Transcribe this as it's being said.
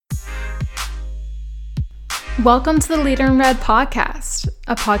Welcome to the Leader in Red podcast,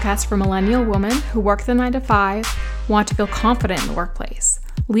 a podcast for millennial women who work the 9 to 5, want to feel confident in the workplace,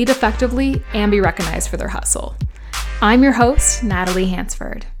 lead effectively, and be recognized for their hustle. I'm your host, Natalie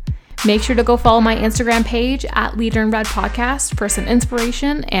Hansford. Make sure to go follow my Instagram page at Leader in Red podcast for some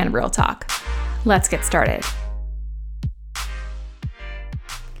inspiration and real talk. Let's get started.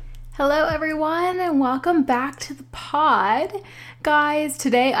 Hello everyone and welcome back to the pod. Guys,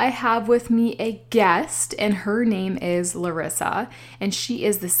 today I have with me a guest and her name is Larissa and she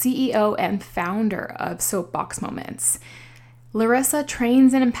is the CEO and founder of Soapbox Moments. Larissa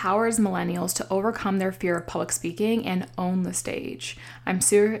trains and empowers millennials to overcome their fear of public speaking and own the stage. I'm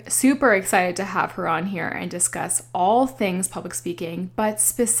super excited to have her on here and discuss all things public speaking, but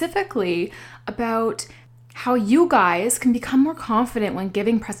specifically about how you guys can become more confident when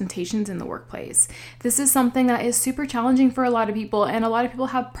giving presentations in the workplace. This is something that is super challenging for a lot of people and a lot of people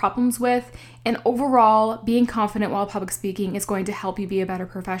have problems with, and overall, being confident while public speaking is going to help you be a better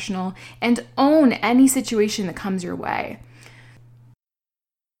professional and own any situation that comes your way.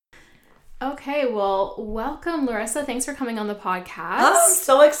 Okay, well, welcome, Larissa. Thanks for coming on the podcast. Oh, I'm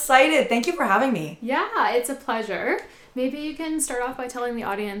so excited. Thank you for having me. Yeah, it's a pleasure. Maybe you can start off by telling the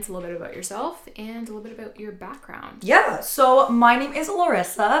audience a little bit about yourself and a little bit about your background. Yeah, so my name is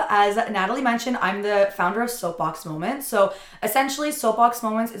Larissa. As Natalie mentioned, I'm the founder of Soapbox Moments. So essentially, Soapbox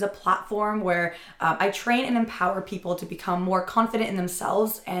Moments is a platform where I train and empower people to become more confident in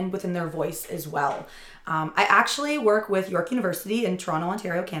themselves and within their voice as well. I actually work with York University in Toronto,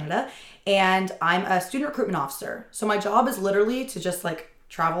 Ontario, Canada, and I'm a student recruitment officer. So my job is literally to just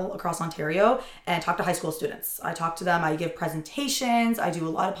travel across Ontario and talk to high school students. I talk to them, I give presentations, I do a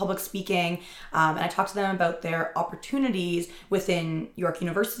lot of public speaking, and I talk to them about their opportunities within York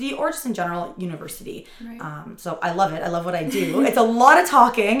University or just in general university. Right. So I love it. I love what I do. It's a lot of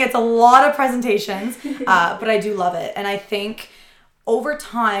talking, it's a lot of presentations, but I do love it. And I think over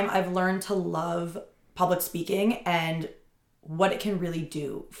time, I've learned to love public speaking and what it can really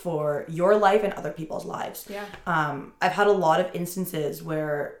do for your life and other people's lives. Yeah. I've had a lot of instances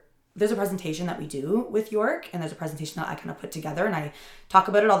where there's a presentation that we do with York and there's a presentation that I kind of put together and I talk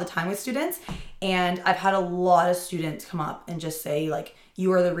about it all the time with students. And I've had a lot of students come up and just say,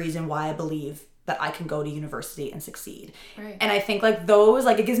 you are the reason why I believe that I can go to university and succeed. Right. And I think those,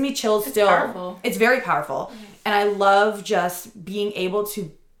 it gives me chills still. It's powerful. It's very powerful. Mm-hmm. And I love just being able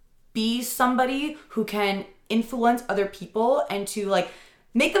to be somebody who can influence other people and to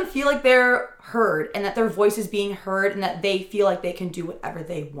make them feel like they're heard and that their voice is being heard and that they feel like they can do whatever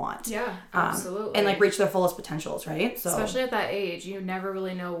they want. Yeah, absolutely. And reach their fullest potentials, right? So especially at that age, you never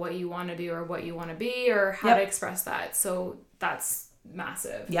really know what you want to do or what you want to be or how to express that. So that's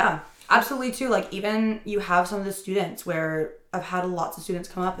massive. Yeah, absolutely too. Even you have some of the students where I've had lots of students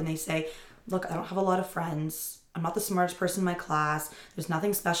come up and they say, look, I don't have a lot of friends. I'm not the smartest person in my class. There's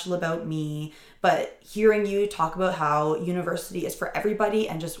nothing special about me. But hearing you talk about how university is for everybody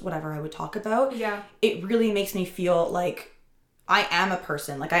and just whatever I would talk about, it really makes me feel like I am a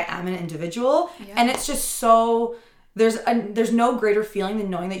person, I am an individual. Yeah. And it's just so, there's no greater feeling than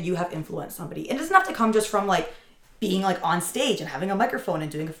knowing that you have influenced somebody. It doesn't have to come just from being on stage and having a microphone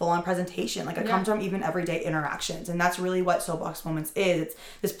and doing a full-on presentation. It comes from even everyday interactions. And that's really what Soapbox Moments is. It's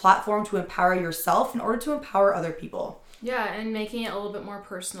this platform to empower yourself in order to empower other people. Yeah, and making it a little bit more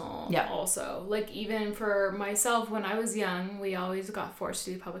personal also. Even for myself, when I was young, we always got forced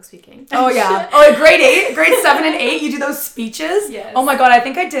to do public speaking. Oh, yeah. Oh, grade 7 and 8, you do those speeches? Yes. Oh my God, I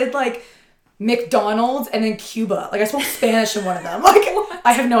think I did McDonald's and then Cuba. I spoke Spanish in one of them.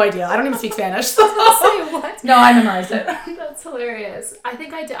 I have no idea. I don't even speak Spanish. So. Say what? No, I memorized it. That's hilarious. I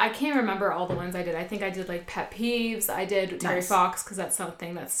think I did. I can't remember all the ones I did. I think I did pet peeves. I did Terry Fox because that's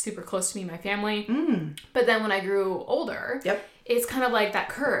something that's super close to me and my family. Mm. But then when I grew older, it's kind of that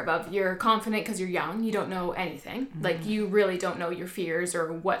curve of you're confident because you're young. You don't know anything. Mm. You really don't know your fears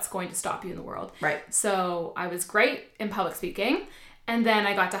or what's going to stop you in the world. Right. So I was great in public speaking. And then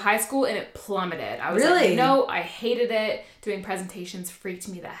I got to high school and it plummeted. I was no, I hated it. Doing presentations freaked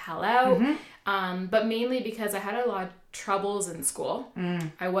me the hell out. Mm-hmm. But mainly because I had a lot of troubles in school.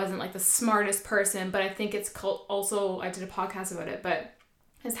 Mm. I wasn't the smartest person, but I think it's also, I did a podcast about it, but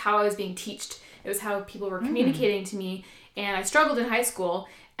it's how I was being taught. It was how people were communicating to me. And I struggled in high school.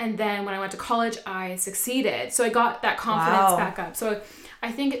 And then when I went to college, I succeeded. So I got that confidence back up. So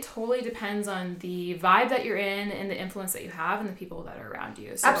I think it totally depends on the vibe that you're in and the influence that you have and the people that are around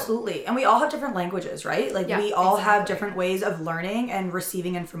you. So, absolutely. And we all have different languages, right? We all have different ways of learning and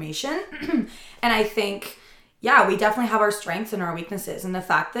receiving information. And I think, we definitely have our strengths and our weaknesses. And the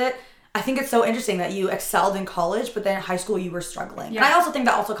fact that I think it's so interesting that you excelled in college, but then in high school you were struggling. Yeah. And I also think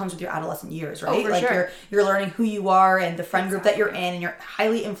that also comes with your adolescent years, right? Oh, for sure. You're learning who you are and the friend group that you're in, and you're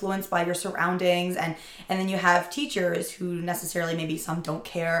highly influenced by your surroundings. And then you have teachers who necessarily, maybe some don't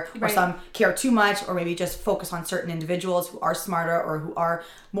care, or some care too much, or maybe just focus on certain individuals who are smarter or who are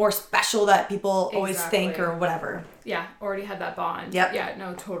more special that people always think, or whatever. Yeah, already had that bond. Yep. Yeah,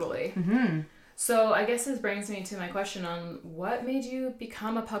 no, totally. Mm-hmm. So I guess this brings me to my question on what made you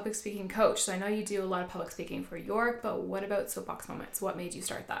become a public speaking coach? So I know you do a lot of public speaking for York, but what about Soapbox Moments? What made you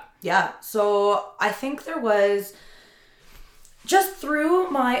start that? Yeah, so I think there was, just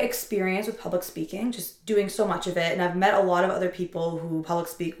through my experience with public speaking, just doing so much of it, and I've met a lot of other people who public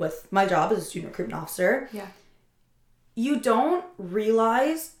speak with my job as a student recruitment officer. Yeah. You don't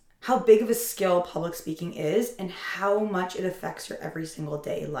realize how big of a skill public speaking is and how much it affects your every single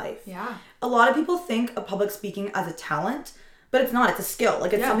day life. Yeah. A lot of people think of public speaking as a talent, but it's not. It's a skill.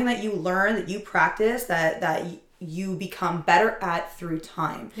 Like, it's something that you learn, that you practice, that you become better at through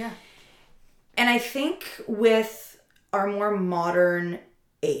time. Yeah. And I think with our more modern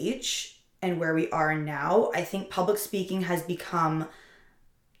age and where we are now, I think public speaking has become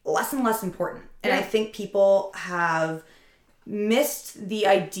less and less important. And I think people have missed the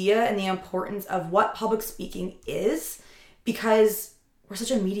idea and the importance of what public speaking is, because we're such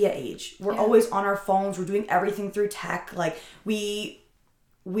a media age. We're always on our phones. We're doing everything through tech. Like,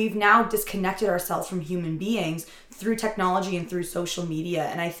 we've now disconnected ourselves from human beings through technology and through social media.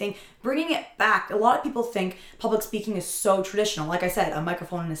 And I think bringing it back, a lot of people think public speaking is so traditional. Like I said, a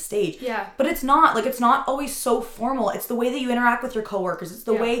microphone and a stage. Yeah. But it's not. Like, it's not always so formal. It's the way that you interact with your coworkers. It's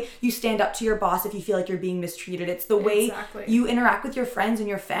the way you stand up to your boss if you feel like you're being mistreated. It's the way you interact with your friends and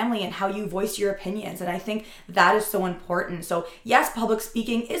your family and how you voice your opinions. And I think that is so important. So yes, public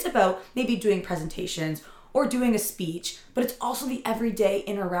speaking is about maybe doing presentations or doing a speech, but it's also the everyday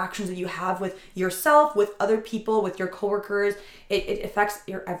interactions that you have with yourself, with other people, with your coworkers. It affects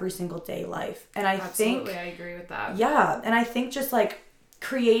your every single day life. And I think... Absolutely, I agree with that. Yeah, and I think just like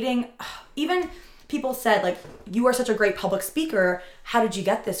creating... Even people said, like, you are such a great public speaker, how did you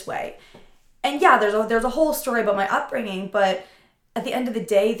get this way? And yeah, there's a whole story about my upbringing, but at the end of the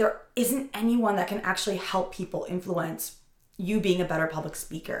day, there isn't anyone that can actually help people influence you being a better public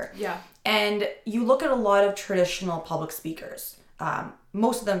speaker. Yeah. And you look at a lot of traditional public speakers,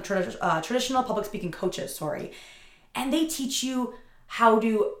 most of them traditional public speaking coaches, and they teach you how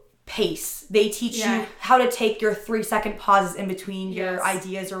to pace. They teach you how to take your 3-second pauses in between your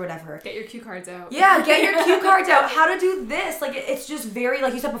ideas or whatever. Get your cue cards out. Yeah, get your cue cards out. How to do this. Like, it's just very,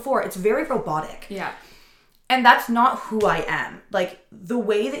 like you said before, it's very robotic. Yeah. And that's not who I am. Like, the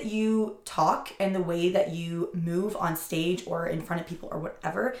way that you talk and the way that you move on stage or in front of people or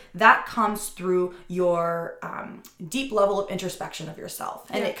whatever, that comes through your deep level of introspection of yourself.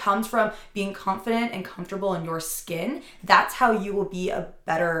 And it comes from being confident and comfortable in your skin. That's how you will be a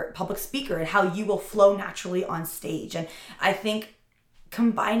better public speaker and how you will flow naturally on stage. And I think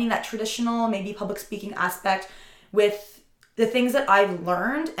combining that traditional, maybe public speaking aspect with the things that I've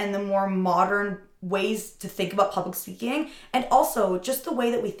learned and the more modern ways to think about public speaking, and also just the way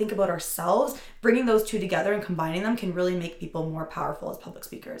that we think about ourselves, bringing those two together and combining them can really make people more powerful as public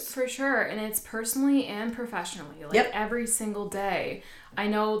speakers. For sure. And it's personally and professionally, like every single day. I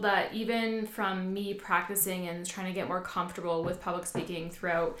know that even from me practicing and trying to get more comfortable with public speaking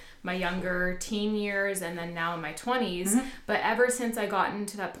throughout my younger teen years and then now in my 20s, but ever since I gotten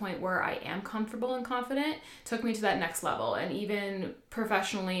to that point where I am comfortable and confident, took me to that next level. And even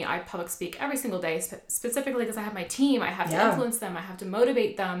professionally, I public speak every single day, specifically because I have my team. I have to influence them. I have to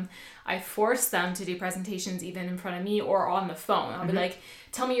motivate them. I force them to do presentations even in front of me or on the phone. I'll be like,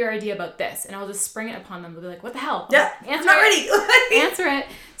 tell me your idea about this. And I'll just spring it upon them. They'll be like, what the hell? Yeah, I'm not ready. Answer it.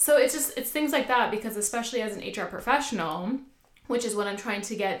 So it's things like that, because especially as an HR professional, which is what I'm trying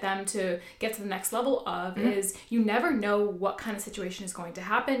to get them to get to the next level of, is you never know what kind of situation is going to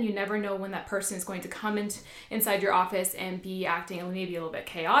happen. You never know when that person is going to come inside your office and be acting maybe a little bit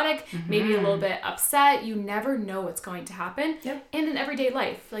chaotic, maybe a little bit upset. You never know what's going to happen. Yep. And in everyday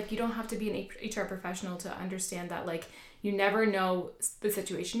life, like, you don't have to be an HR professional to understand that, like, you never know the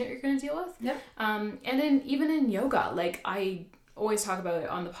situation that you're going to deal with. Yep. And even in yoga, like, I always talk about it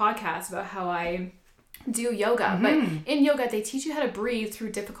on the podcast about how I do yoga, but in yoga they teach you how to breathe through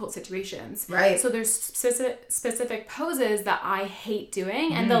difficult situations. Right. So there's specific poses that I hate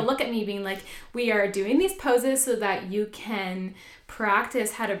doing, and they'll look at me being like, we are doing these poses so that you can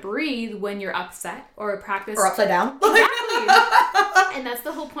practice how to breathe when you're upset, or practice or upside down. Exactly. And that's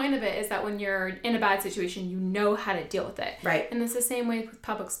the whole point of it, is that when you're in a bad situation, you know how to deal with it. Right. And it's the same way with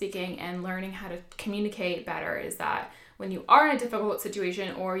public speaking and learning how to communicate better, is that when you are in a difficult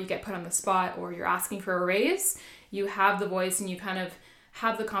situation or you get put on the spot or you're asking for a raise, you have the voice and you kind of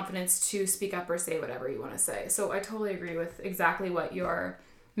have the confidence to speak up or say whatever you want to say. So I totally agree with exactly what your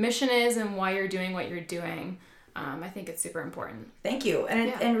mission is and why you're doing what you're doing. I think it's super important. Thank you.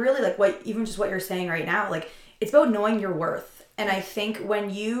 And really, like, what you're saying right now, like, it's about knowing your worth. And I think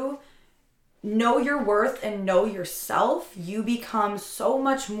when you know your worth and know yourself, you become so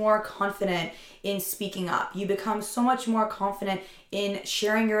much more confident in speaking up. You become so much more confident in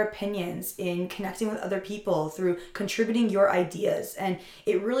sharing your opinions, in connecting with other people through contributing your ideas. And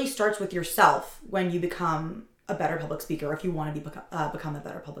it really starts with yourself when you become a better public speaker, if you want to become a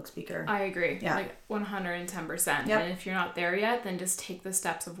better public speaker. I agree. Yeah. Like 110%. Yep. And if you're not there yet, then just take the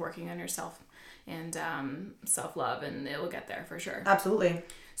steps of working on yourself and self-love, and it will get there for sure. Absolutely.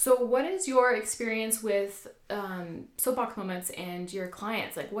 So what is your experience with Soapbox Moments and your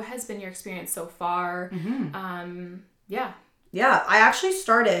clients? Like, what has been your experience so far? Mm-hmm. Yeah, I actually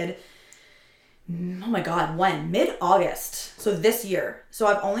started, oh my God, when? Mid-August. So this year. So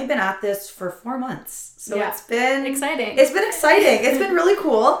I've only been at this for 4 months. So it's been exciting. It's been exciting. It's been really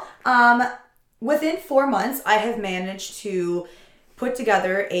cool. Within 4 months, I have managed to put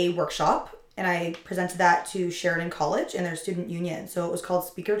together a workshop, and I presented that to Sheridan College and their student union. So it was called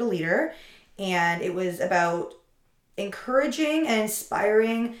Speaker to Leader, and it was about encouraging and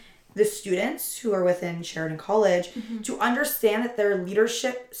inspiring the students who are within Sheridan College to understand that their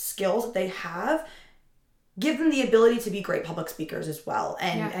leadership skills that they have give them the ability to be great public speakers as well,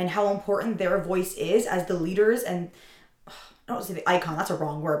 and how important their voice is as the leaders and I don't want to say the icon, that's a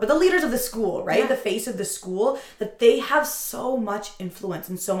wrong word, but the leaders of the school, right? Yeah. The face of the school, that they have so much influence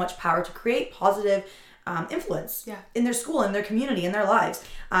and so much power to create positive influence in their school, in their community, in their lives.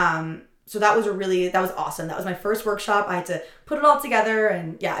 So that was awesome. That was my first workshop. I had to put it all together,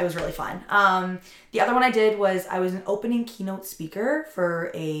 and it was really fun. The other one I did was I was an opening keynote speaker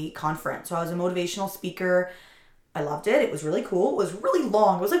for a conference. So I was a motivational speaker. I loved it. It was really cool. It was really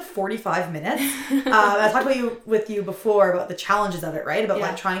long. It was like 45 minutes. I talked with you before about the challenges of it, right? About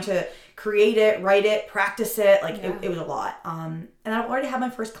like trying to create it, write it, practice it. Like it was a lot. And I've already had my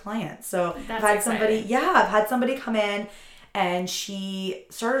first client. So That's I've had somebody come in, and she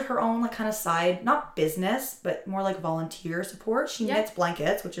started her own like kind of side, not business, but more like volunteer support. She knits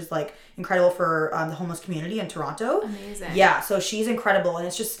blankets, which is like incredible for the homeless community in Toronto. Amazing. Yeah. So she's incredible. And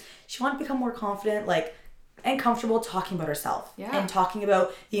it's just, she wanted to become more confident, like, and comfortable talking about herself and talking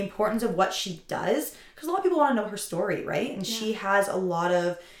about the importance of what she does, because a lot of people want to know her story, right? And she has a lot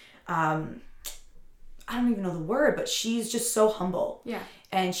of I don't even know the word, but she's just so humble,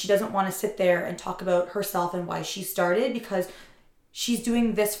 and she doesn't want to sit there and talk about herself and why she started, because she's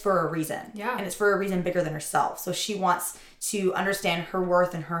doing this for a reason, and it's for a reason bigger than herself. So she wants to understand her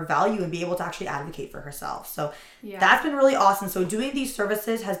worth and her value and be able to actually advocate for herself. So that's been really awesome. So doing these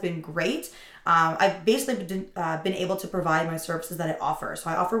services has been great. I've basically been able to provide my services that I offer. So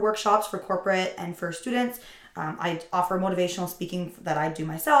I offer workshops for corporate and for students. I offer motivational speaking that I do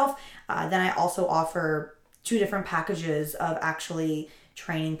myself. Then I also offer 2 different packages of actually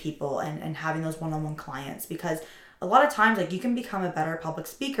training people and having those one-on-one clients, because a lot of times, like, you can become a better public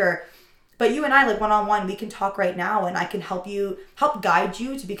speaker, but you and I, like, one-on-one, we can talk right now, and I can help guide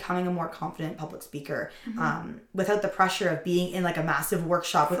you to becoming a more confident public speaker, without the pressure of being in like a massive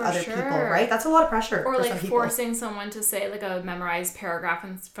workshop with other people, right? That's a lot of pressure. Or like forcing someone to say like a memorized paragraph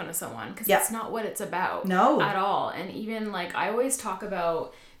in front of someone, because that's not what it's about at all. And even like I always talk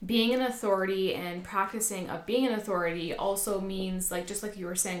about being an authority, and practicing of being an authority also means, like, just like you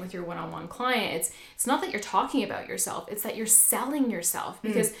were saying with your one-on-one client, it's not that you're talking about yourself, it's that you're selling yourself.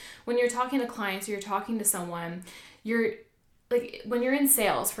 Because when you're talking to clients or you're talking to someone, you're like, when you're in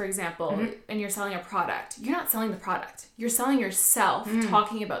sales, for example, and you're selling a product, you're not selling the product. You're selling yourself,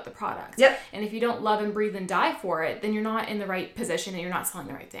 talking about the product. Yep. And if you don't love and breathe and die for it, then you're not in the right position and you're not selling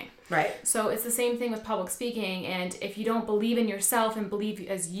the right thing. Right. So it's the same thing with public speaking. And if you don't believe in yourself and believe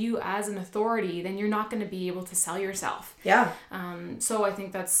as an authority, then you're not going to be able to sell yourself. Yeah. So I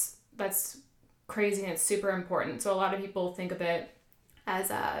think that's crazy, and it's super important. So a lot of people think of it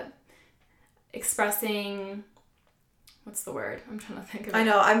as expressing... What's the word? I'm trying to think of it. I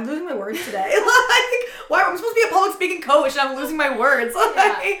know. I'm losing my words today. Like, why? I'm supposed to be a public speaking coach, and I'm losing my words.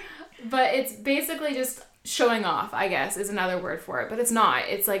 But it's basically just showing off, I guess, is another word for it. But it's not.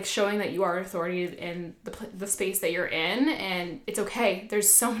 It's like showing that you are authority in the space that you're in, and it's okay. There's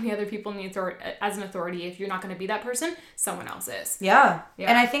so many other people as an authority. If you're not going to be that person, someone else is. Yeah.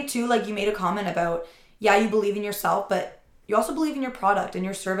 And I think, too, like, you made a comment about, you believe in yourself, but you also believe in your product and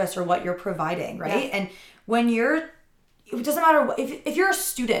your service or what you're providing, right? Yeah. And when you're it doesn't matter what, if you're a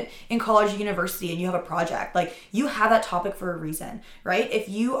student in college or university and you have a project, like you have that topic for a reason, right? If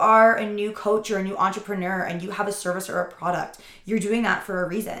you are a new coach or a new entrepreneur and you have a service or a product, you're doing that for a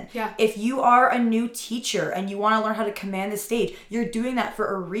reason. Yeah. If you are a new teacher and you want to learn how to command the stage, you're doing that for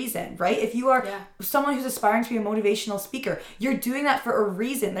a reason, right? If you are someone who's aspiring to be a motivational speaker, you're doing that for a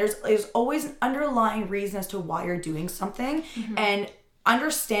reason. There's always an underlying reason as to why you're doing something. And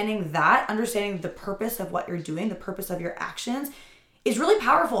understanding the purpose of what you're doing, the purpose of your actions is really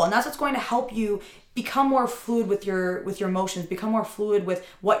powerful. And that's what's going to help you become more fluid with your emotions, become more fluid with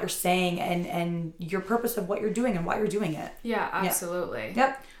what you're saying and your purpose of what you're doing and why you're doing it. Yeah, absolutely.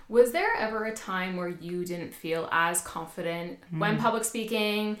 Yep. Was there ever a time where you didn't feel as confident when public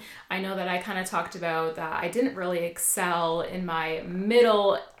speaking? I know that I kind of talked about that I didn't really excel in my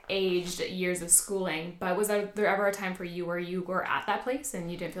middle-aged years of schooling, but was there ever a time for you where you were at that place and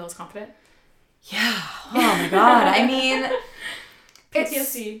you didn't feel as confident? Yeah. Oh my God. I mean,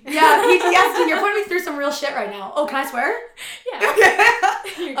 PTSD. Yeah, PTSD. You're putting me through some real shit right now. Oh, can I swear?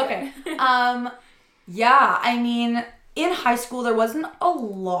 Yeah. Okay. Yeah, I mean, in high school, there wasn't a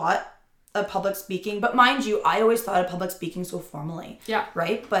lot of public speaking, but mind you, I always thought of public speaking so formally. Yeah.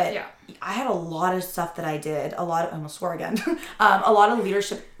 Right? But I had a lot of stuff that I did, I almost swore again, a lot of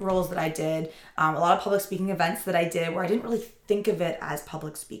leadership roles that I did, a lot of public speaking events that I did where I didn't really think of it as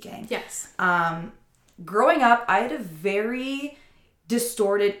public speaking. Yes. Growing up, I had a very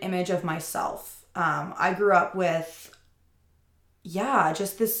distorted image of myself. I grew up with,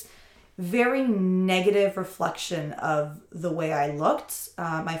 just this very negative reflection of the way I looked.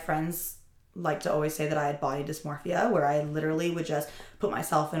 My friends like to always say that I had body dysmorphia, where I literally would just put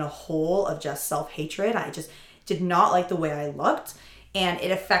myself in a hole of just self-hatred. I just did not like the way I looked, and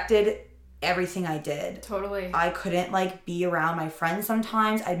it affected everything I did. Totally. I couldn't be around my friends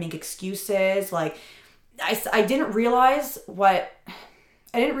sometimes. I'd make excuses. I didn't realize what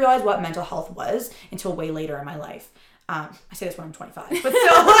mental health was until way later in my life. I say this when I'm 25, but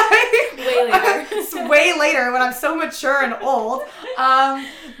still way later. It's way later when I'm so mature and old.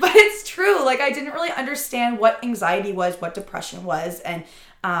 But it's true. I didn't really understand what anxiety was, what depression was, and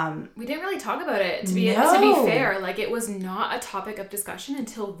we didn't really talk about it, to be fair. It was not a topic of discussion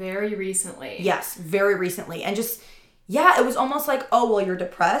until very recently. Yes, very recently. And just, it was almost like, oh, well, you're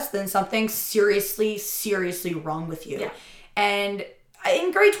depressed, then something's seriously wrong with you. Yeah. And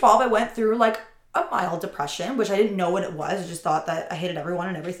in grade 12, I went through a mild depression, which I didn't know what it was. I just thought that I hated everyone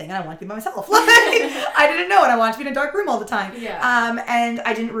and everything and I wanted to be by myself. I didn't know, and I wanted to be in a dark room all the time. Yeah. And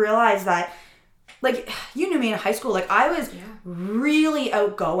I didn't realize that, you knew me in high school. I was really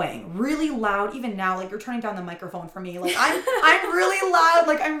outgoing, really loud. Even now, you're turning down the microphone for me. I'm really loud.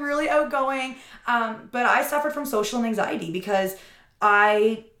 I'm really outgoing. But I suffered from social anxiety because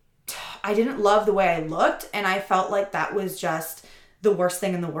I didn't love the way I looked, and I felt like that was just the worst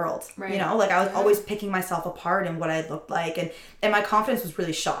thing in the world. Right. I was always picking myself apart and what I looked like, and my confidence was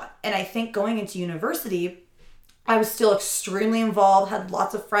really shot. And I think going into university, I was still extremely involved, had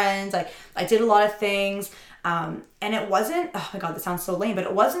lots of friends, I did a lot of things, and it wasn't, oh my God, this sounds so lame, but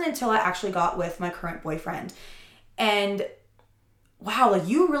it wasn't until I actually got with my current boyfriend. And wow,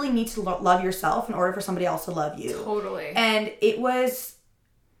 you really need to love yourself in order for somebody else to love you. Totally. And it was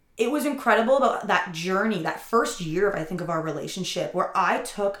incredible about that journey, that first year of our relationship, where I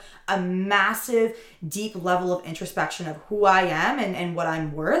took a massive, deep level of introspection of who I am and what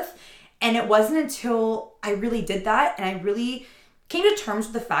I'm worth. And it wasn't until I really did that and I really came to terms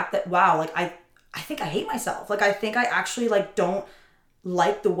with the fact that, wow, I think I hate myself. I think I actually don't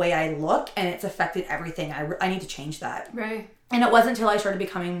like the way I look, and it's affected everything. I need to change that. Right. And it wasn't until I started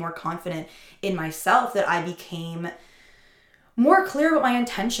becoming more confident in myself that I became more clear about my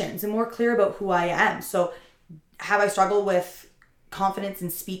intentions and more clear about who I am. So have I struggled with confidence in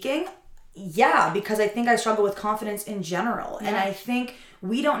speaking? Yeah, because I think I struggle with confidence in general. Yeah. And I think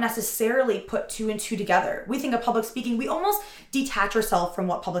we don't necessarily put two and two together. We think of public speaking, we almost detach ourselves from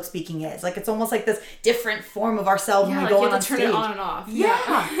what public speaking is. It's almost like this different form of ourselves when we go on stage. Turn it on and off.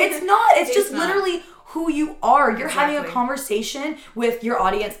 Yeah. It's not. It's just not. Literally who you are. You're having a conversation with your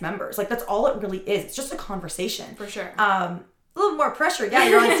audience members. That's all it really is. It's just a conversation. For sure. A little more pressure. Yeah,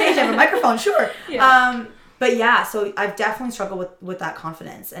 you're on stage, you have a microphone, sure. Yeah. But yeah, so I've definitely struggled with that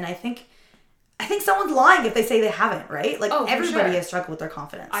confidence. And I think someone's lying if they say they haven't, right? Everybody has struggled with their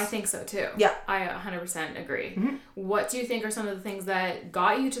confidence. I think so too. Yeah. I 100% agree. Mm-hmm. What do you think are some of the things that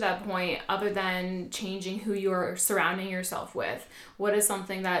got you to that point, other than changing who you're surrounding yourself with? What is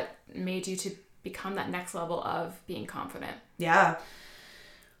something that made you to become that next level of being confident? Yeah.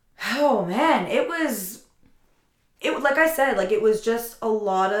 Oh man, like I said, it was just a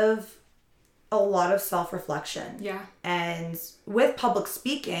lot of a lot of self-reflection. Yeah. And with public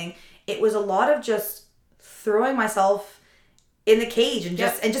speaking, it was a lot of just throwing myself in the cage and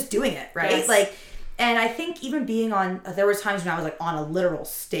just doing it, right? Yes. Like, and I think even being on, there was times when I was like on a literal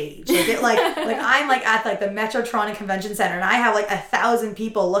stage, like I'm like at like the Metrotronic Convention Center, and I have like 1,000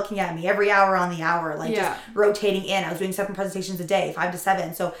 people looking at me every hour on the hour, like just rotating in. I was doing 7 presentations a day, 5 to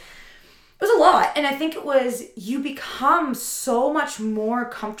 7. So it was a lot. And I think it was, you become so much more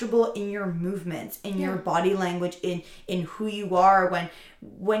comfortable in your movements, in your body language, in who you are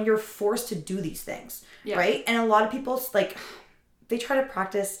when you're forced to do these things, right? And a lot of people like, they try to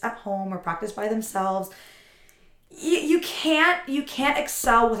practice at home or practice by themselves. You can't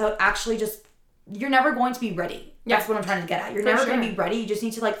excel without actually just, you're never going to be ready. That's what I'm trying to get at. You're never going to be ready. You just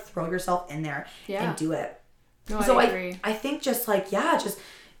need to like throw yourself in there and do it. No, so I agree. I think just like, just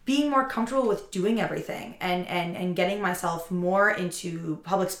being more comfortable with doing everything and getting myself more into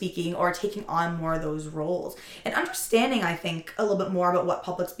public speaking or taking on more of those roles and understanding, I think, a little bit more about what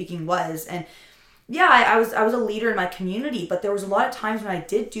public speaking was. And I was a leader in my community, but there was a lot of times when I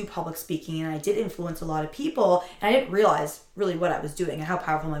did do public speaking and I did influence a lot of people, and I didn't realize really what I was doing and how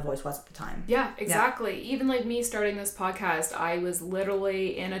powerful my voice was at the time. Yeah, exactly. Yeah. Even like me starting this podcast, I was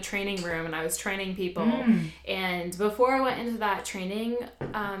literally in a training room and I was training people. And before I went into that training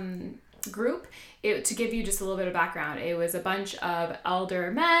group, to give you just a little bit of background, it was a bunch of elder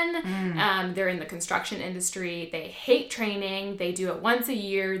men. They're in the construction industry. They hate training. They do it once a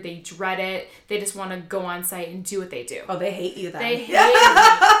year. They dread it. They just want to go on site and do what they do. Oh, they hate you then. They hate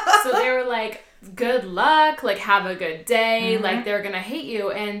me. So they were like, good luck, like have a good day, like they're gonna hate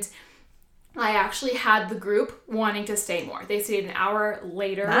you. And I actually had the group wanting to stay more. They stayed an hour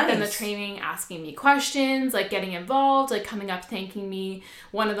later than the training, asking me questions, like getting involved, like coming up, thanking me.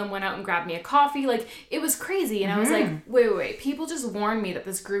 One of them went out and grabbed me a coffee. Like, it was crazy. And I was like, wait. People just warned me that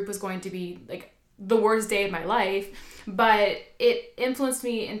this group was going to be like the worst day of my life. But it influenced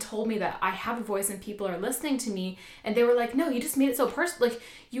me and told me that I have a voice and people are listening to me. And they were like, no, you just made it so personal. Like,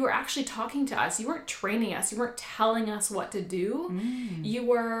 you were actually talking to us. You weren't training us. You weren't telling us what to do. You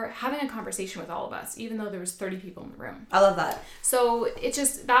were having a conversation with all of us, even though there was 30 people in the room. I love that. So it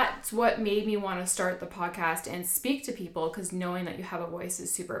just, that's what made me want to start the podcast and speak to people, because knowing that you have a voice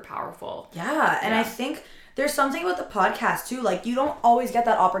is super powerful. Yeah. And I think there's something about the podcast too, like you don't always get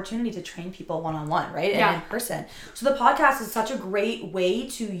that opportunity to train people one-on-one, right? And in person. So the podcast is such a great way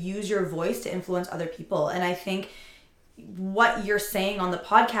to use your voice to influence other people. And I think what you're saying on the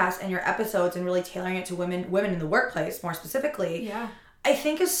podcast and your episodes and really tailoring it to women in the workplace more specifically, I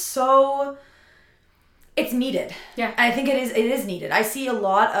think is so, it's needed. Yeah. And I think it is needed. I see a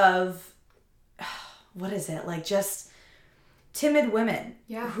lot of, what is it? Like just timid women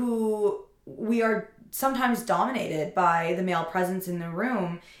who we are sometimes dominated by the male presence in the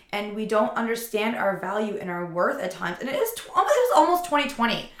room, and we don't understand our value and our worth at times. And it is almost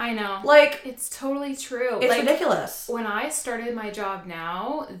 2020. I know. Like, it's totally true. It's like, ridiculous. When I started my job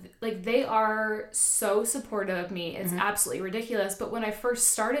now, like, they are so supportive of me. It's absolutely ridiculous. But when I first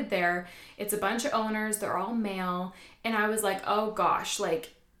started there, it's a bunch of owners. They're all male. And I was like, oh gosh,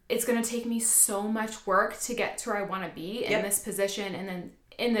 like, it's going to take me so much work to get to where I want to be in this position and then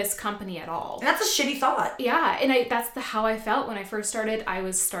in this company at all. And that's a shitty thought. Yeah, and that's how I felt when I first started. I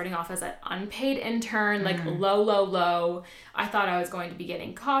was starting off as an unpaid intern, like low. I thought I was going to be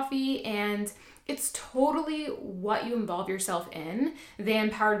getting coffee, and it's totally what you involve yourself in. They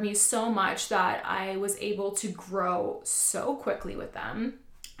empowered me so much that I was able to grow so quickly with them.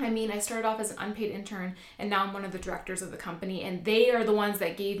 I mean, I started off as an unpaid intern, and now I'm one of the directors of the company, and they are the ones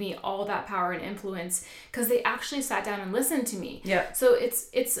that gave me all that power and influence because they actually sat down and listened to me. Yeah. So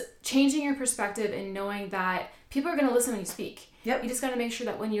it's changing your perspective and knowing that people are going to listen when you speak. Yep. You just got to make sure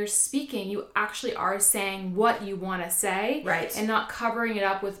that when you're speaking, you actually are saying what you want to say. Right. And not covering it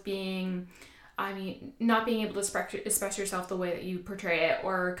up with not being able to express yourself the way that you portray it,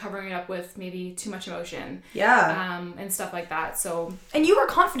 or covering it up with maybe too much emotion. Yeah. And stuff like that. So. And you were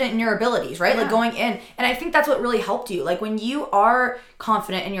confident in your abilities, right? Yeah. Like going in. And I think that's what really helped you. Like when you are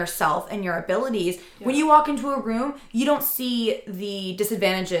confident in yourself and your abilities, when you walk into a room, you don't see the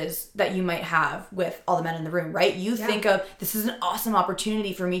disadvantages that you might have with all the men in the room, right? You think of, this is an awesome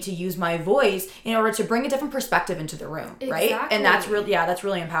opportunity for me to use my voice in order to bring a different perspective into the room, right? And that's really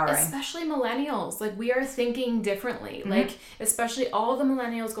empowering. Especially millennials. Like, we are thinking differently. Like, especially all the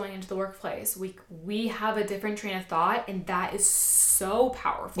millennials going into the workplace, we have a different train of thought, and that is so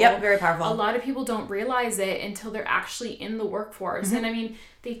powerful. Yep, very powerful. A lot of people don't realize it until they're actually in the workforce. And I mean,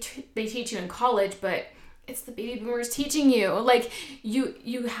 they teach you in college, but it's the baby boomers teaching you. Like,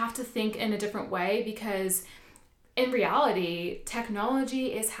 you have to think in a different way, because in reality,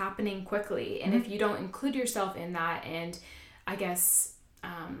 technology is happening quickly. And if you don't include yourself in that, and I guess,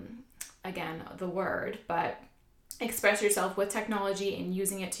 again, the word, but express yourself with technology and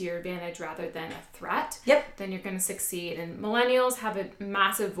using it to your advantage rather than a threat, then you're going to succeed. And millennials have a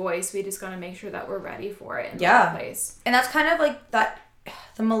massive voice. We just got to make sure that we're ready for it in the right place. And that's kind of like that,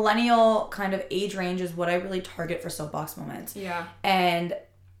 the millennial kind of age range is what I really target for Soapbox Moments. Yeah. And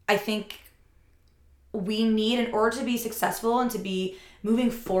I think we need, in order to be successful and to be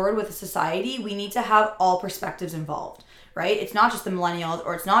moving forward with a society, we need to have all perspectives involved. Right? It's not just the millennials,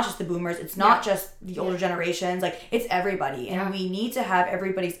 or it's not just the boomers. It's not just the older generations. Like, it's everybody. And we need to have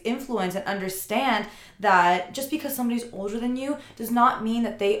everybody's influence and understand that just because somebody's older than you does not mean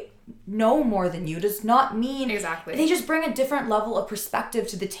that they know more than you, does not mean they just bring a different level of perspective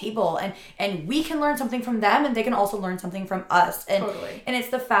to the table, and we can learn something from them, and they can also learn something from us. And and it's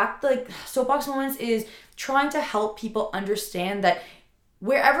the fact, like, Soapbox Moments is trying to help people understand that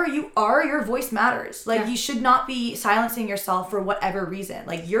wherever you are, your voice matters. Like, you should not be silencing yourself for whatever reason.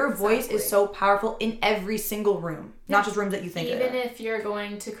 Like, your voice is so powerful in every single room, not just rooms that you think of. Even if you're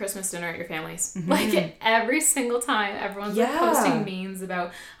going to Christmas dinner at your family's. Like, every single time, everyone's like posting memes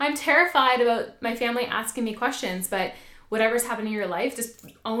about, I'm terrified about my family asking me questions, but whatever's happening in your life, just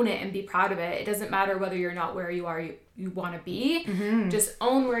own it and be proud of it. It doesn't matter whether you're not where you are you want to be. Just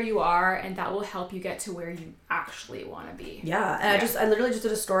own where you are, and that will help you get to where you actually want to be. Yeah. And I literally just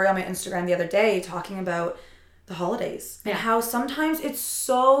did a story on my Instagram the other day talking about the holidays and how sometimes it's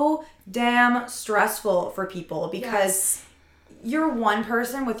so damn stressful for people because you're one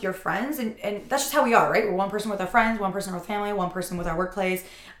person with your friends, and that's just how we are, right? We're one person with our friends, one person with family, one person with our workplace.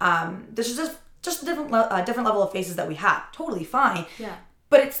 This is just a different level of faces that we have. Totally fine. Yeah.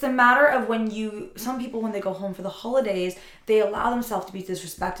 But it's the matter of some people, when they go home for the holidays, they allow themselves to be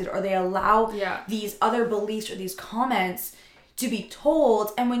disrespected, or they allow these other beliefs or these comments to be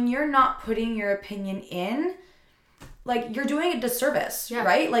told. And when you're not putting your opinion in, like, you're doing a disservice,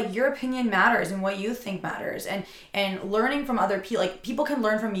 right? Like, your opinion matters and what you think matters. And learning from other people, like, people can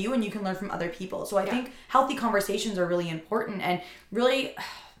learn from you and you can learn from other people. So I think healthy conversations are really important. And really,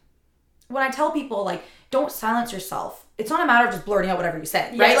 when I tell people, like, don't silence yourself, it's not a matter of just blurting out whatever you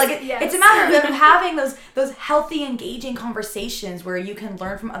say, right? Like, it's a matter of having those healthy, engaging conversations where you can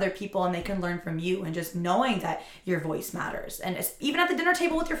learn from other people and they can learn from you, and just knowing that your voice matters. And it's, even at the dinner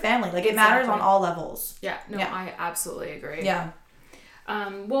table with your family, like, it matters on all levels. I absolutely agree.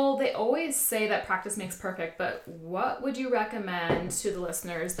 Well, they always say that practice makes perfect, but what would you recommend to the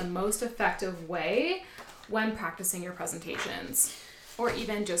listeners the most effective way when practicing your presentations? Or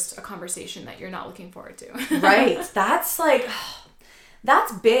even just a conversation that you're not looking forward to. Right. That's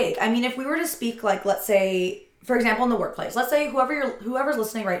big. I mean, if we were to speak, like, let's say, for example, in the workplace, let's say whoever's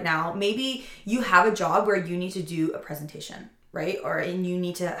listening right now, maybe you have a job where you need to do a presentation, right? And you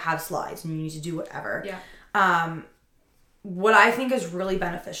need to have slides and you need to do whatever. What I think is really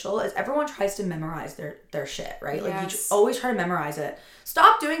beneficial is everyone tries to memorize their shit, right? Like, you always try to memorize it.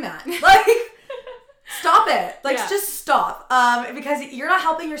 Stop doing that. Like, stop it. Like, just stop. Because you're not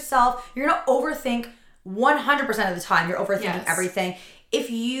helping yourself. You're going to overthink 100% of the time. You're overthinking everything. If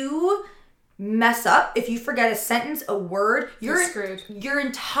you mess up, if you forget a sentence, a word, you're screwed. Your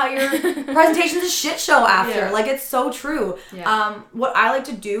entire presentation is a shit show after. Like, it's so true. What I like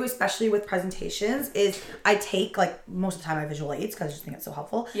to do, especially with presentations, is I take, like, most of the time I visual aids because I just think it's so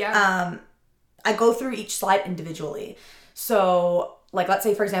helpful. I go through each slide individually. So, like, let's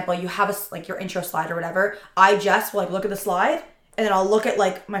say, for example, you have your intro slide or whatever. I just will, like, look at the slide, and then I'll look at,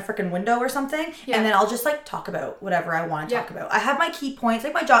 like, my freaking window or something, and then I'll just, like, talk about whatever I want to talk about. I have my key points,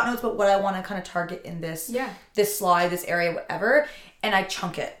 like my jot notes, but what I want to kind of target in this slide, this area, whatever, and I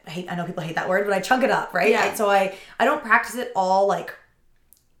chunk it. I know people hate that word, but I chunk it up, right? So I don't practice it all, like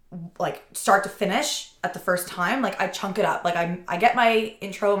start to finish at the first time. Like, I chunk it up. Like, I get my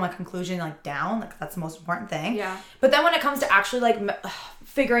intro and my conclusion, like, down. Like, that's the most important thing. But then when it comes to actually, like,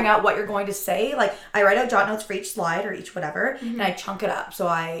 figuring out what you're going to say, like, I write out jot notes for each slide or each whatever, and I chunk it up. So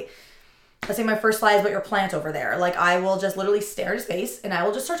let's say my first slide is about your plant over there. Like, I will just literally stare at space, and I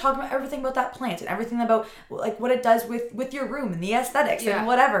will just start talking about everything about that plant and everything about, like, what it does with your room and the aesthetics and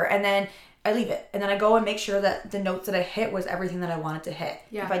whatever. And then I leave it. And then I go and make sure that the notes that I hit was everything that I wanted to hit.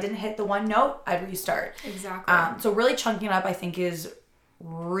 If I didn't hit the one note, I'd restart. Exactly. So really chunking it up, I think, is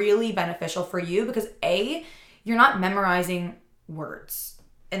really beneficial for you because, A, you're not memorizing words.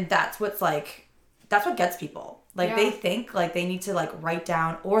 And that's what gets people. Like, they think, like, they need to, like, write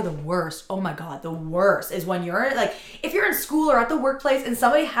down, or the worst, oh my God, the worst is when you're, like, if you're in school or at the workplace and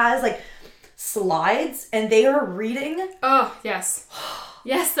somebody has, like, slides and they are reading. Oh, yes.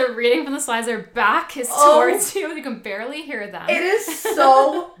 Yes, the reading from the slides, their back is towards you. You can barely hear them. It is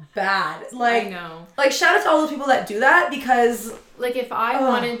so bad. Like, I know. Like, shout out to all those people that do that because... Like, if I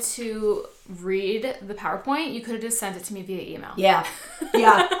wanted to read the PowerPoint, you could have just sent it to me via email. Yeah.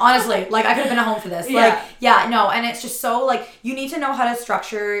 Yeah. Honestly, like, I could have been at home for this. Yeah. Like, yeah, no. And it's just so, like, you need to know how to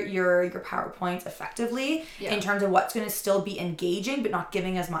structure your PowerPoint effectively in terms of what's going to still be engaging, but not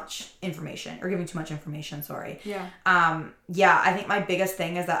giving as much information or giving too much information. Sorry. Yeah. Yeah, I think my biggest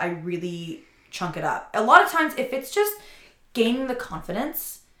thing is that I really chunk it up. A lot of times, if it's just gaining the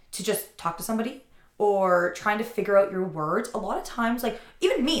confidence to just talk to somebody, or trying to figure out your words, a lot of times, like,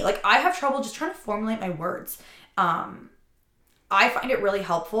 even me, like, I have trouble just trying to formulate my words. I find it really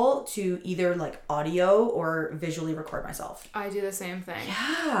helpful to either, like, audio or visually record myself. I do the same thing.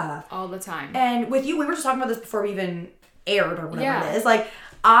 Yeah. All the time. And with you, we were just talking about this before we even aired or whatever it is. Like,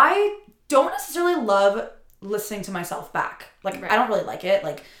 I don't necessarily love listening to myself back. Like, I don't really like it.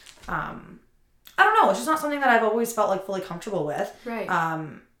 Like, I don't know. It's just not something that I've always felt, like, fully comfortable with. Right.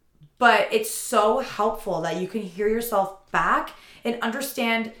 But it's so helpful that you can hear yourself back and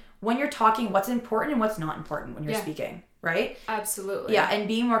understand when you're talking what's important and what's not important when you're speaking, right? Absolutely. Yeah, and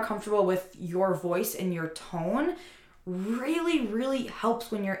being more comfortable with your voice and your tone really, really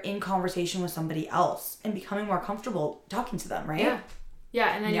helps when you're in conversation with somebody else and becoming more comfortable talking to them, right? Yeah.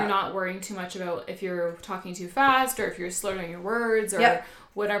 Yeah, and then you're not worrying too much about if you're talking too fast or if you're slurring your words or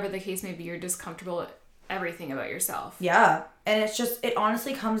whatever the case may be. You're just comfortable with everything about yourself. Yeah. And it's just, it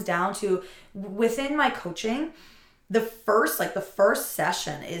honestly comes down to, within my coaching, the first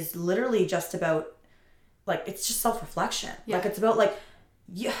session is literally just about, like, it's just self-reflection. Yeah. Like, it's about, like,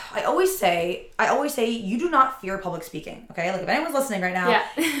 I always say you do not fear public speaking. Okay. Like, if anyone's listening right now,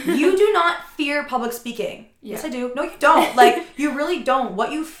 you do not fear public speaking. Yeah. Yes, I do. No, you don't. Like, you really don't.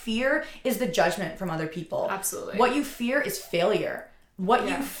 What you fear is the judgment from other people. Absolutely. What you fear is failure. What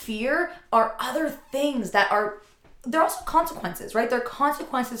you fear are other things that are, they're also consequences, right? They're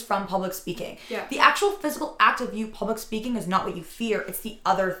consequences from public speaking. Yeah. The actual physical act of you public speaking is not what you fear. It's the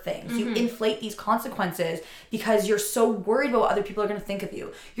other things. Mm-hmm. You inflate these consequences because you're so worried about what other people are going to think of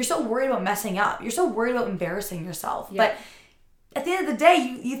you. You're so worried about messing up. You're so worried about embarrassing yourself. Yeah. But at the end of the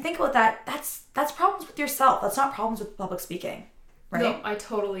day, you think about that. That's problems with yourself. That's not problems with public speaking, right? No, I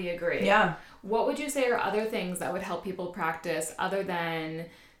totally agree. Yeah. What would you say are other things that would help people practice other than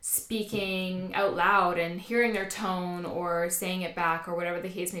speaking out loud and hearing their tone or saying it back or whatever the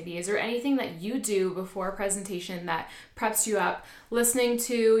case may be? Is there anything that you do before a presentation that preps you up? Listening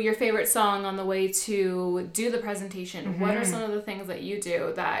to your favorite song on the way to do the presentation. Mm-hmm. What are some of the things that you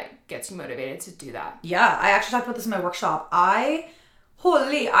do that gets you motivated to do that? Yeah, I actually talked about this in my workshop. I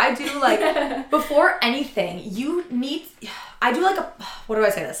do, like, before anything, I do, like, how do I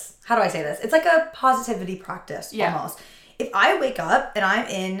say this? It's like a positivity practice, almost. If I wake up and I'm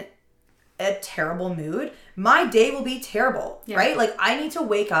in a terrible mood, my day will be terrible, right? Like, I need to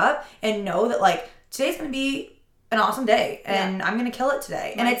wake up and know that, like, today's going to be an awesome day and I'm going to kill it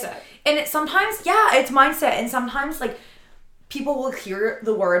today. Mindset. And it's sometimes, it's mindset. And sometimes, like, people will hear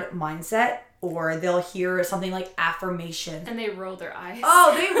the word mindset or they'll hear something like affirmation. And they roll their eyes.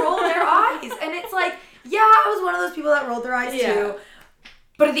 Oh, they roll their eyes. And it's like, I was one of those people that rolled their eyes too.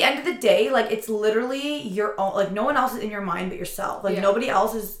 But at the end of the day, like, it's literally your own, like, no one else is in your mind but yourself. Like, nobody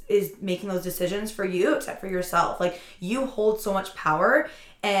else is making those decisions for you except for yourself. Like, you hold so much power,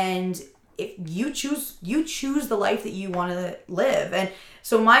 and if you choose the life that you want to live. And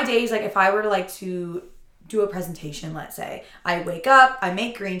so my days, like, if I were to, like, to do a presentation, let's say, I wake up, I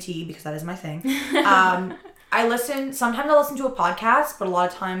make green tea because that is my thing. Sometimes I listen to a podcast, but a lot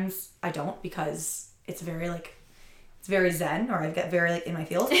of times I don't because it's very, like, it's very zen, or I get very, like, in my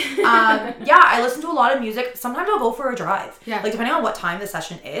feels. I listen to a lot of music. Sometimes I'll go for a drive. Yeah. Like, depending on what time the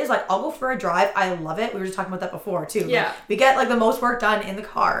session is, like, I'll go for a drive. I love it. We were just talking about that before, too. Yeah. Like, we get, like, the most work done in the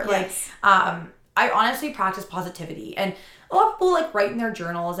car. Yes. Like, I honestly practice positivity. And a lot of people, like, write in their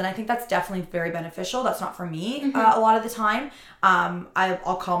journals, and I think that's definitely very beneficial. That's not for me a lot of the time.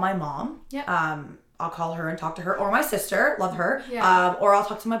 I'll call my mom. Yeah. I'll call her and talk to her, or my sister, love her, or I'll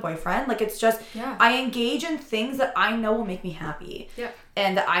talk to my boyfriend. Like, it's just, I engage in things that I know will make me happy,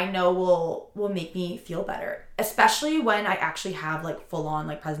 and that I know will make me feel better. Especially when I actually have, like, full on,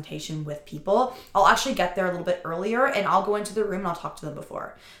 like, presentation with people. I'll actually get there a little bit earlier, and I'll go into the room and I'll talk to them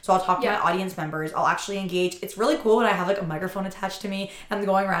before. So I'll talk to my audience members. I'll actually engage. It's really cool when I have, like, a microphone attached to me and I'm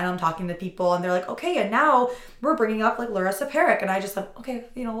going around and I'm talking to people, and they're like, okay, and now we're bringing up, like, Larissa Perrick, and I just like, okay,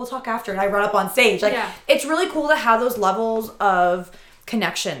 we'll talk after, and I run up on stage. Like, it's really cool to have those levels of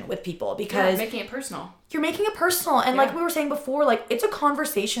connection with people because making it personal. You're making it personal. And like we were saying before, like, it's a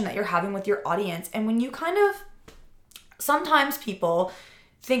conversation that you're having with your audience. And when you kind of sometimes people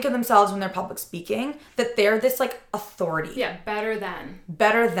think of themselves when they're public speaking that they're this like authority. Yeah, better than.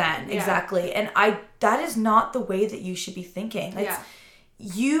 Exactly. And that is not the way that you should be thinking.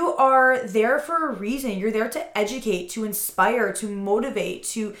 You are there for a reason. You're there to educate, to inspire, to motivate,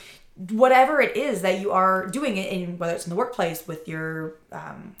 to whatever it is that you are doing it in, whether it's in the workplace, with your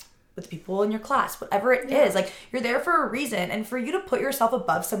with the people in your class, whatever it is. Like, you're there for a reason. And for you to put yourself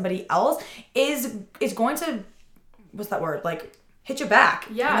above somebody else is going to, what's that word? Like, hit you back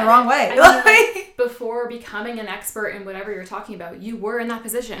in the wrong way. Before becoming an expert in whatever you're talking about, you were in that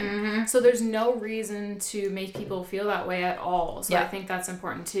position. So there's no reason to make people feel that way at all. So I think that's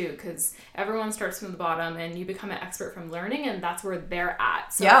important too, because everyone starts from the bottom and you become an expert from learning, and that's where they're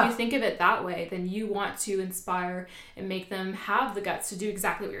at. So if you think of it that way, then you want to inspire and make them have the guts to do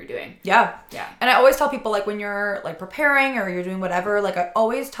exactly what you're doing. Yeah. And I always tell people, like, when you're like preparing or you're doing whatever, like, I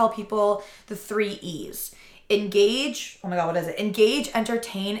always tell people the 3 E's. Engage. Oh my God, what is it? Engage,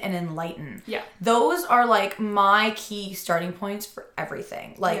 entertain, and enlighten. Yeah. Those are like my key starting points for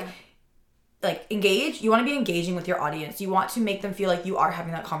everything. Like engage. You want to be engaging with your audience. You want to make them feel like you are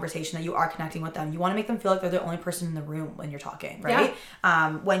having that conversation, that you are connecting with them. You want to make them feel like they're the only person in the room when you're talking, right?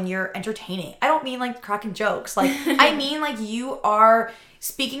 When you're entertaining. I don't mean like cracking jokes. Like, I mean like you are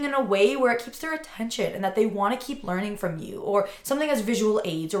speaking in a way where it keeps their attention and that they want to keep learning from you, or something as visual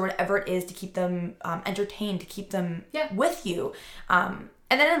aids or whatever it is to keep them entertained, to keep them with you. And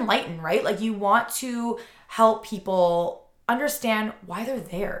then enlighten, right? Like, you want to help people understand why they're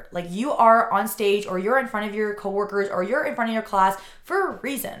there. Like, you are on stage, or you're in front of your coworkers, or you're in front of your class for a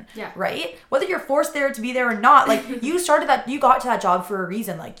reason, right? Whether you're forced there to be there or not, like, you got to that job for a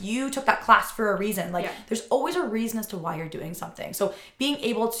reason. Like, you took that class for a reason. Like, there's always a reason as to why you're doing something. So being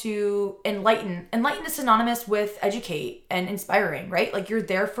able to enlighten is synonymous with educate and inspiring, right? Like, you're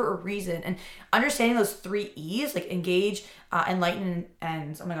there for a reason. And understanding those 3 E's, like engage, enlighten,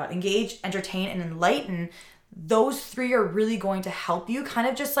 and engage, entertain, and enlighten, those 3 are really going to help you kind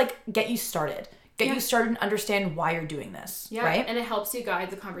of just like get you started you started and understand why you're doing this, right? And it helps you guide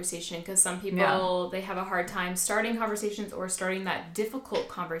the conversation, because some people, they have a hard time starting conversations or starting that difficult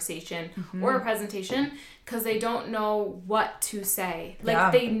conversation or a presentation because they don't know what to say.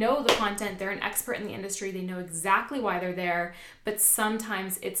 Like, they know the content, they're an expert in the industry, they know exactly why they're there, but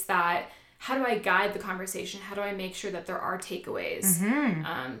sometimes it's that, how do I guide the conversation? How do I make sure that there are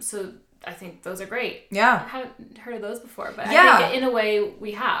takeaways? So I think those are great. I haven't heard of those before, but I think in a way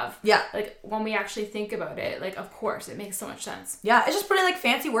we have. Like, when we actually think about it, like, of course, it makes so much sense. It's just putting like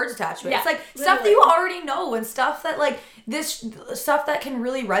fancy words attached to it. It's like stuff that you already know, and stuff that like this stuff that can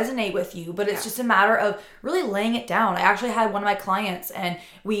really resonate with you, but it's just a matter of really laying it down. I actually had one of my clients, and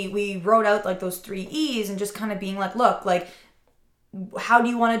we wrote out like those 3 E's and just kind of being like, look, like, how do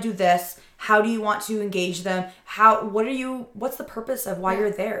you want to do this? How do you want to engage them? What's the purpose of why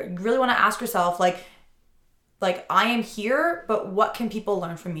you're there? You really want to ask yourself, like, I am here, but what can people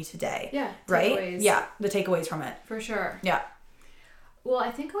learn from me today? Right? Takeaways. The takeaways from it. For sure. Well,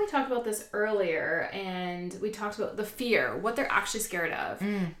 I think we talked about this earlier, and we talked about the fear, what they're actually scared of.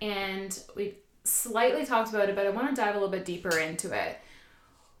 And we slightly talked about it, but I want to dive a little bit deeper into it.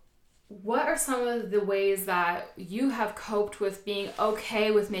 What are some of the ways that you have coped with being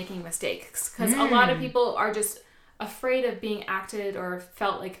okay with making mistakes? Because a lot of people are just afraid of being acted or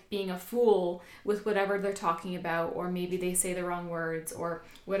felt like being a fool with whatever they're talking about, or maybe they say the wrong words or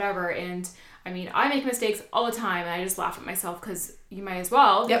whatever. And I mean, I make mistakes all the time, and I just laugh at myself, because you might as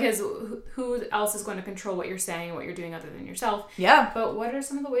well, because who else is going to control what you're saying and what you're doing other than yourself? But what are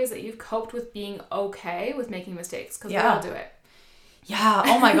some of the ways that you've coped with being okay with making mistakes? Because we all do it.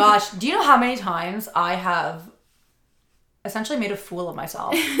 Oh my gosh. Do you know how many times I have essentially made a fool of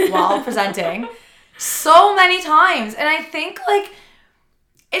myself while presenting? So many times. And I think like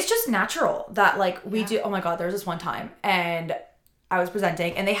it's just natural that like we do. Oh my God, there was this one time and I was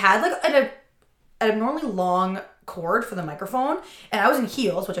presenting and they had like an abnormally long cord for the microphone, and I was in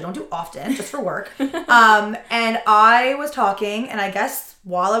heels, which I don't do often, just for work. And I was talking, and I guess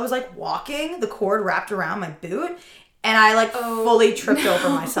while I was like walking, the cord wrapped around my boot. And I like fully tripped over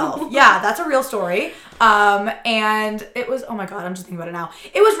myself. That's a real story. And it was, oh my God, I'm just thinking about it now.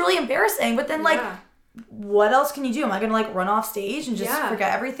 It was really embarrassing. But then like, what else can you do? Am I going to like run off stage and just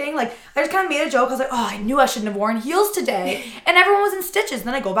forget everything? Like, I just kind of made a joke. I was like, oh, I knew I shouldn't have worn heels today. And everyone was in stitches. And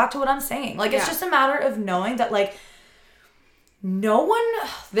then I go back to what I'm saying. Like, it's just a matter of knowing that like, no one,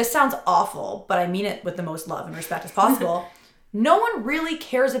 this sounds awful, but I mean it with the most love and respect as possible. No one really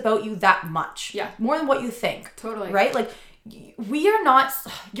cares about you that much. More than what you think. Totally. Right? Like, we are not,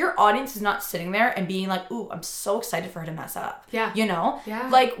 your audience is not sitting there and being like, ooh, I'm so excited for her to mess up. Yeah. You know? Yeah.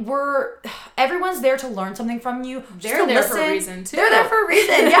 Like everyone's there to learn something from you. They're there for a reason too. They're there for a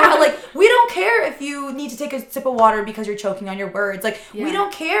reason. Yeah. Like we don't care if you need to take a sip of water because you're choking on your words. Like we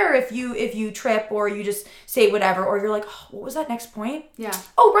don't care if you trip or you just say whatever, or you're like, oh, what was that next point? Yeah.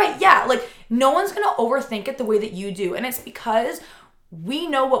 Oh, right. Yeah. Like no one's going to overthink it the way that you do. And it's because we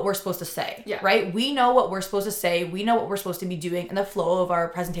know what we're supposed to say, right? We know what we're supposed to say. We know what we're supposed to be doing in the flow of our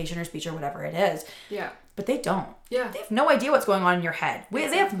presentation or speech or whatever it is. Yeah. But they don't. Yeah. They have no idea what's going on in your head.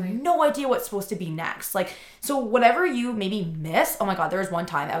 They have no idea what's supposed to be next. Like, so whatever you maybe miss, oh my God, there was one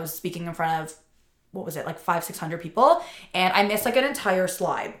time I was speaking in front of, what was it, like 500-600 people, and I missed like an entire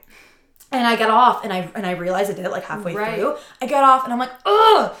slide. And I get off and I realized I did it like halfway through. I get off and I'm like,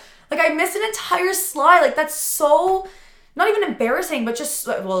 ugh, like I missed an entire slide. Like that's so... not even embarrassing, but just,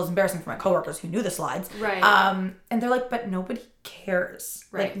 well, it was embarrassing for my coworkers who knew the slides. Right. And they're like, but nobody cares.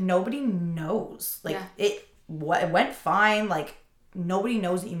 Right. Like, nobody knows. Like, it went fine. Like, nobody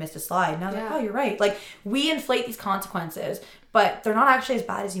knows that you missed a slide. And I was like, oh, you're right. Like, we inflate these consequences, but they're not actually as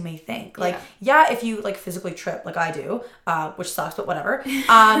bad as you may think. Like, if you, like, physically trip, like I do, which sucks, but whatever.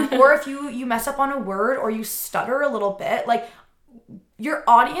 Or if you mess up on a word or you stutter a little bit, like, your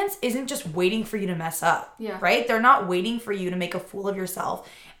audience isn't just waiting for you to mess up, right? They're not waiting for you to make a fool of yourself.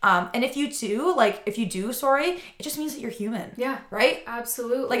 And if you do, it just means that you're human. Yeah. Right?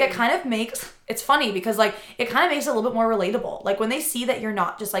 Absolutely. Like it kind of makes, it's funny because like, it kind of makes it a little bit more relatable. Like when they see that you're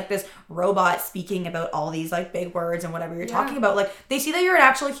not just like this robot speaking about all these like big words and whatever you're talking about, like they see that you're an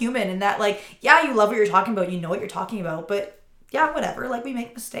actual human and that like, you love what you're talking about, you know what you're talking about, but whatever, like we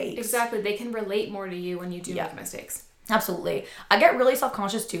make mistakes. Exactly. They can relate more to you when you do make mistakes. Absolutely. I get really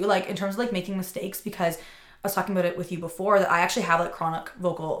self-conscious too, like in terms of like making mistakes, because I was talking about it with you before that I actually have like chronic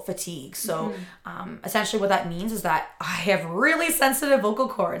vocal fatigue. So essentially what that means is that I have really sensitive vocal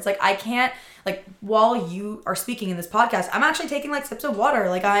cords. Like I can't, like while you are speaking in this podcast, I'm actually taking like sips of water.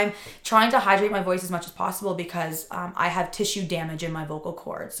 Like I'm trying to hydrate my voice as much as possible because I have tissue damage in my vocal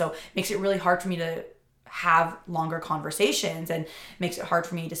cords. So it makes it really hard for me to have longer conversations and makes it hard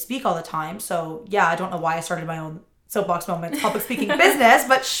for me to speak all the time. So I don't know why I started my own Soapbox Moments public speaking business,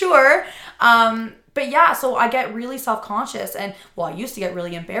 but sure. But so I get really self-conscious and I used to get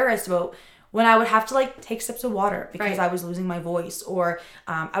really embarrassed about when I would have to like take sips of water because I was losing my voice, or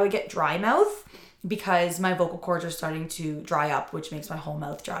I would get dry mouth because my vocal cords are starting to dry up, which makes my whole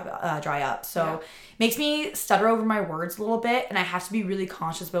mouth dry up. So makes me stutter over my words a little bit, and I have to be really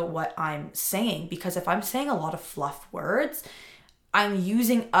conscious about what I'm saying, because if I'm saying a lot of fluff words, I'm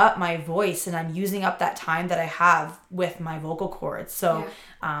using up my voice and I'm using up that time that I have with my vocal cords. So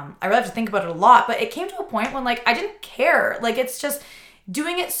I really have to think about it a lot, but it came to a point when like I didn't care. Like it's just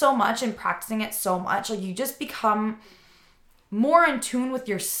doing it so much and practicing it so much, like you just become more in tune with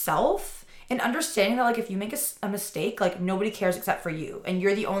yourself and understanding that like if you make a mistake, like nobody cares except for you, and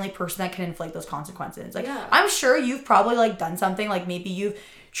you're the only person that can inflate those consequences. Like I'm sure you've probably like done something, like maybe you've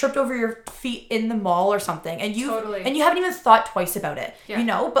tripped over your feet in the mall or something, and you haven't even thought twice about it, you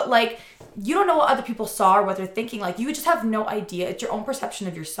know, but like you don't know what other people saw or what they're thinking. Like you just have no idea. It's your own perception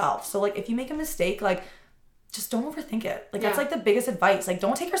of yourself. So like if you make a mistake, like just don't overthink it. Like that's like the biggest advice. Like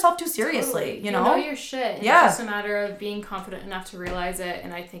don't take yourself too seriously, you know? You know your shit. And it's just a matter of being confident enough to realize it,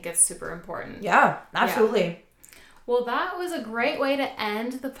 and I think it's super important. Yeah, absolutely. Well, that was a great way to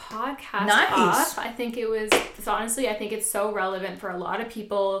end the podcast off. I think it's so relevant for a lot of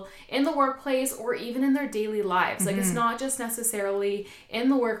people in the workplace or even in their daily lives. Like, it's not just necessarily in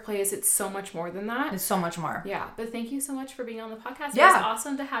the workplace. It's so much more than that. It's so much more. Yeah. But thank you so much for being on the podcast. Yeah. It was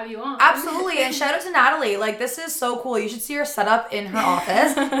awesome to have you on. Absolutely. And shout out to Natalie. Like, this is so cool. You should see her setup in her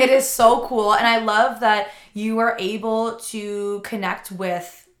office. It is so cool. And I love that you are able to connect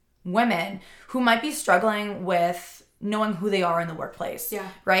with women who might be struggling with knowing who they are in the workplace,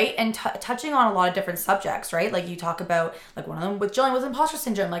 right? And touching on a lot of different subjects, right? Like you talk about, like one of them with Jillian was imposter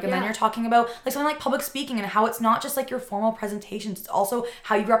syndrome, like, and then you're talking about like something like public speaking and how it's not just like your formal presentations, it's also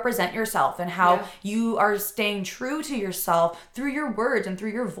how you represent yourself and how you are staying true to yourself through your words and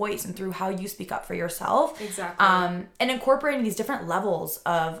through your voice and through how you speak up for yourself. Exactly. And incorporating these different levels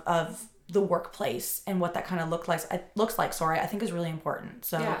of the workplace and what that kind of looks like, I think is really important.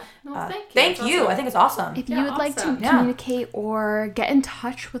 So thank you. Awesome. I think it's awesome. If you would like to communicate or get in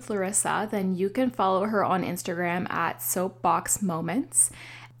touch with Larissa, then you can follow her on Instagram at Soapbox Moments,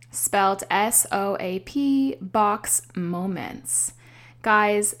 spelled SOAP Box Moments.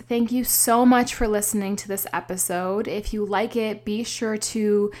 Guys, thank you so much for listening to this episode. If you like it, be sure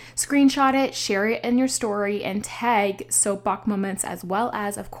to screenshot it, share it in your story, and tag Soapbox Moments as well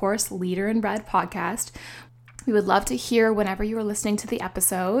as, of course, Leader in Red Podcast. We would love to hear whenever you are listening to the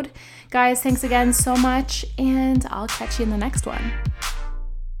episode. Guys, thanks again so much, and I'll catch you in the next one.